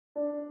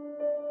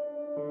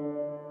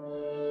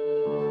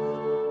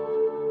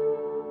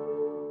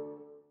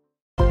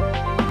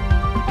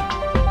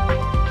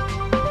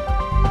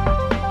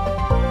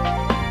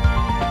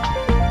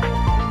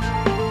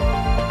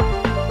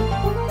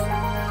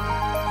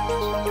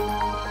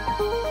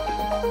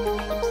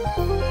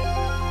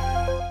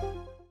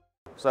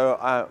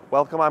So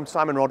welcome, I'm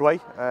Simon Roadway.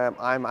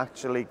 I'm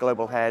actually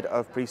Global Head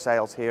of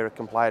Pre-Sales here at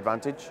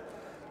ComplyAdvantage,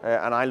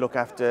 and I look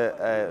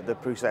after the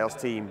pre-sales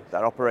team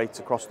that operates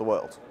across the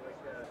world.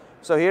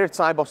 So here at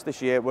Sibos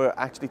this year, we're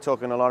actually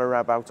talking a lot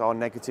about our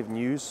negative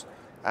news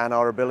and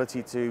our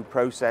ability to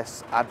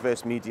process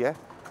adverse media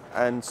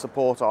and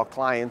support our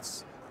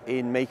clients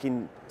in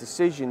making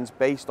decisions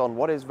based on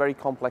what is very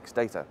complex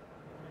data.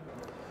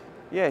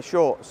 Yeah,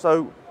 sure.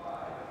 So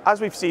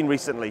as we've seen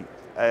recently,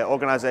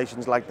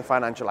 organizations like the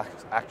Financial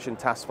Action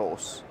Task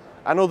Force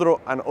and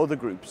other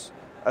groups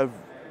have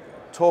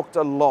talked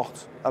a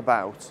lot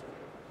about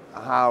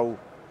how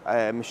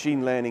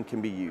machine learning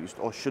can be used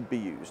or should be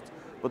used,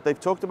 but they've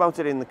talked about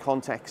it in the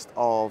context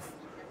of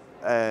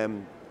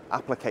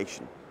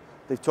application.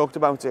 They've talked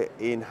about it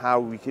in how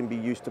we can be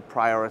used to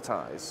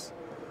prioritize.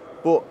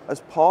 But as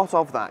part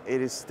of that,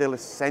 it is still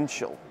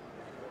essential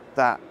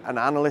that an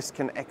analyst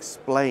can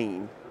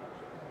explain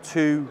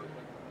to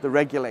the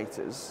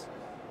regulators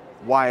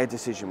why a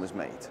decision was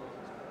made.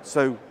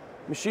 So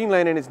machine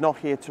learning is not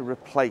here to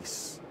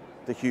replace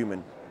the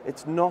human.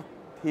 It's not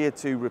here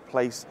to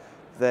replace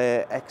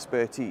their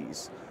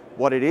expertise.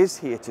 What it is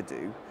here to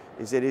do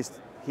is it is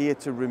here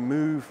to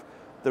remove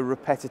the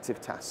repetitive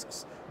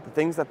tasks, the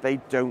things that they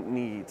don't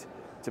need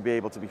to be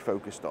able to be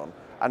focused on,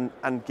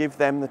 and give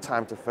them the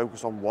time to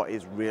focus on what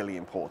is really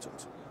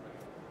important.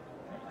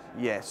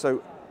 Yeah,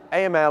 so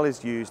AML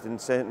is used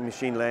and certain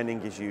machine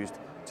learning is used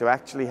to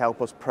actually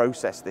help us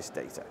process this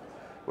data.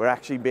 We'll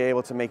actually be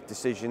able to make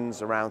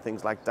decisions around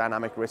things like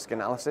dynamic risk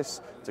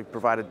analysis, to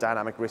provide a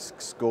dynamic risk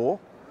score,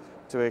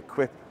 to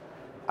equip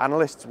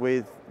analysts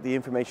with the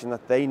information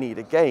that they need,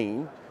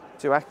 again,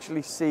 to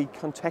actually see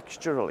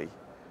contextually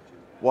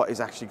what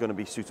is actually going to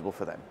be suitable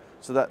for them.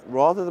 So that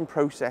rather than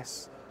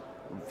process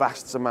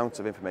vast amounts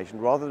of information,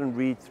 rather than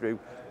read through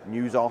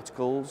news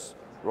articles,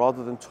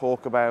 rather than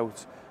talk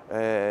about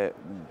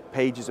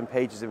pages and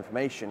pages of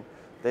information,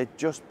 they're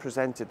just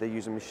presented, they're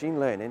using machine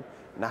learning,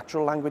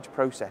 natural language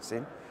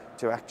processing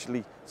to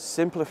actually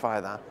simplify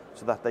that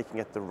so that they can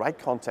get the right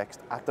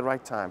context at the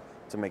right time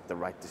to make the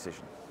right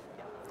decision.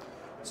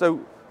 So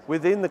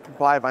within the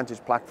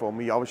ComplyAdvantage platform,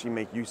 we obviously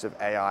make use of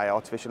AI,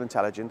 artificial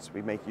intelligence,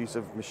 we make use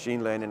of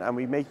machine learning, and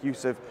we make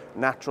use of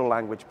natural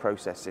language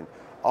processing.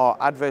 Our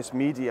adverse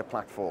media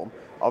platform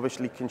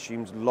obviously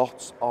consumes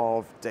lots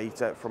of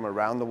data from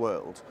around the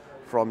world,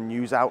 from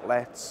news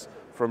outlets,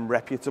 from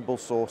reputable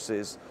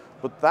sources,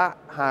 but that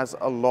has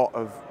a lot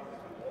of,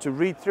 to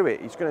read through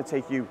it, it's going to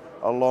take you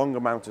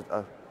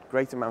a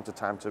great amount of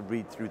time to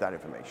read through that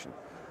information.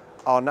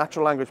 Our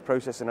natural language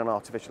processing and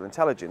artificial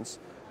intelligence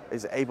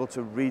is able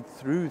to read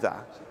through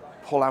that,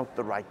 pull out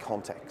the right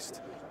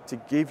context, to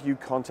give you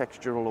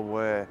contextual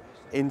aware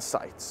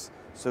insights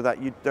so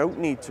that you don't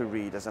need to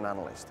read as an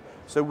analyst.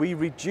 So we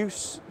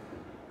reduce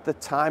the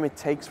time it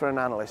takes for an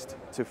analyst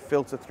to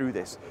filter through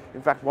this.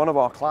 In fact, one of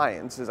our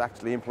clients has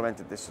actually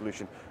implemented this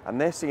solution, and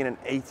they're seeing an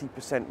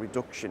 80%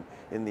 reduction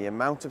in the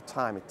amount of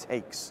time it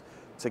takes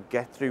to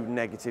get through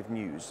negative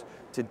news,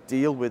 to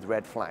deal with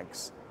red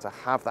flags, to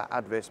have that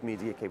adverse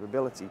media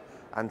capability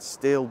and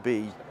still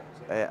be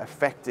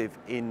effective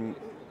in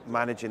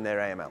managing their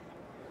AML.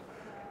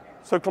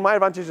 So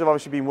ComplyAdvantage have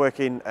obviously been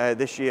working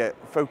this year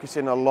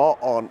focusing a lot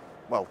on,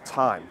 well,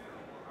 time.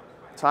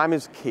 Time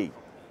is key.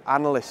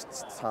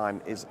 Analysts'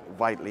 time is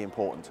vitally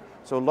important.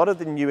 So a lot of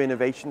the new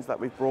innovations that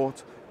we've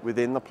brought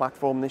within the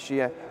platform this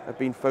year have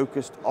been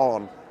focused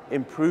on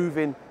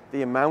improving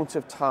the amount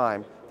of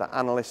time that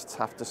analysts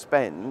have to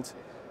spend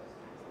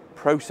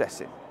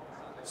processing.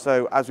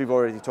 So as we've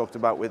already talked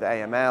about with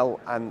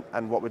AML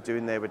and what we're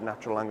doing there with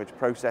natural language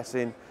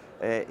processing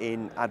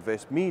in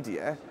adverse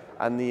media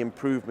and the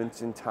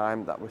improvements in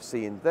time that we're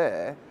seeing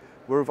there,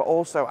 we've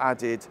also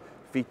added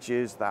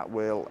features that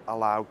will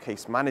allow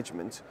case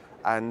management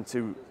and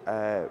to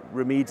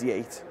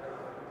remediate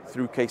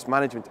through case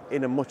management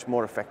in a much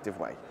more effective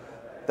way.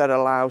 That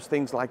allows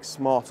things like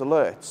smart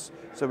alerts.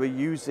 So we're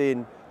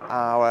using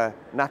our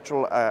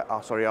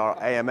our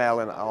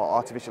AML and our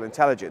artificial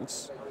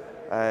intelligence,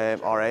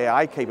 our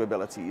AI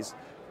capabilities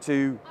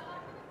to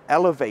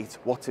elevate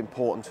what's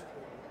important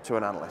to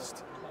an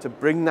analyst, to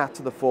bring that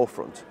to the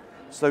forefront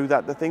so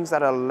that the things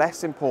that are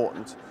less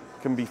important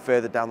can be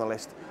further down the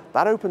list.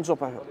 That opens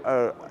up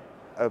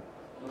a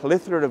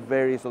plethora of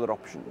various other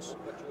options.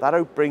 That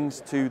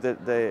brings to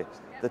the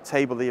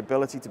table the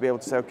ability to be able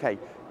to say, okay,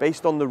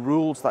 based on the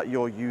rules that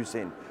you're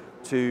using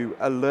to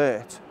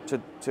alert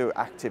to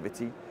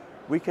activity,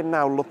 we can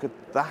now look at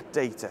that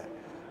data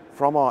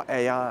from our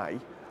AI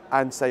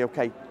and say,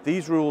 okay,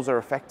 these rules are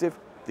effective,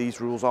 these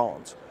rules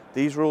aren't.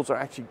 These rules are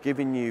actually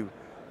giving you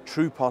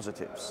true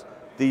positives.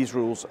 These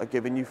rules are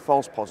giving you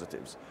false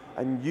positives.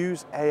 And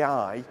use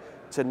AI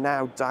to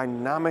now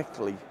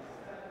dynamically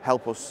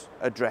help us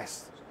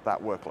address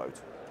that workload.